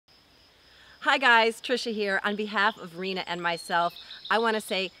Hi guys, Trisha here. On behalf of Rena and myself, I want to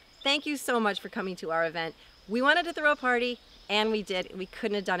say thank you so much for coming to our event. We wanted to throw a party, and we did. We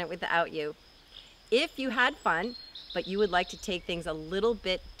couldn't have done it without you. If you had fun, but you would like to take things a little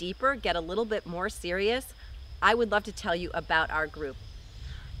bit deeper, get a little bit more serious, I would love to tell you about our group.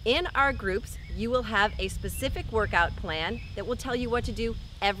 In our groups, you will have a specific workout plan that will tell you what to do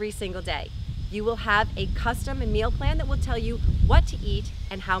every single day. You will have a custom meal plan that will tell you what to eat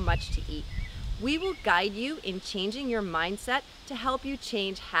and how much to eat. We will guide you in changing your mindset to help you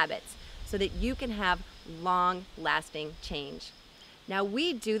change habits so that you can have long-lasting change. Now,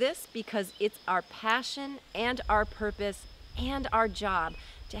 we do this because it's our passion and our purpose and our job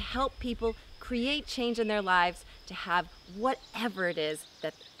to help people create change in their lives to have whatever it is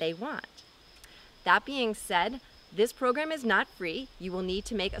that they want. That being said, this program is not free. You will need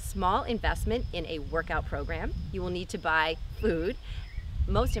to make a small investment in a workout program. You will need to buy food.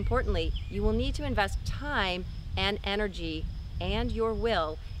 Most importantly, you will need to invest time and energy and your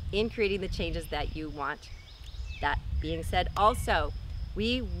will in creating the changes that you want. That being said, also,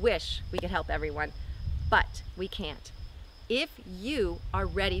 we wish we could help everyone, but we can't. If you are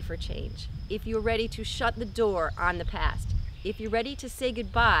ready for change, if you're ready to shut the door on the past, if you're ready to say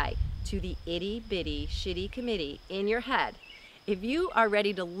goodbye to the itty-bitty shitty committee in your head, if you are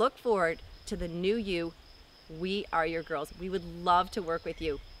ready to look forward to the new you, we are your girls. We would love to work with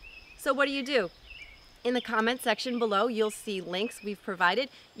you. So what do? In the comment section below, you'll see links we've provided.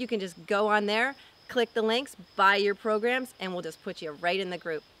 You can just go on there, click the links, buy your programs, and we'll just put you right in the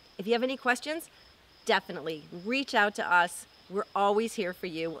group. If you have any questions, definitely reach out to us. We're always here for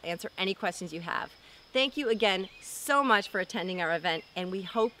you. We'll answer any questions you have. Thank you again so much for attending our event, and we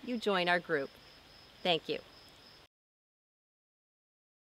hope you join our group. Thank you.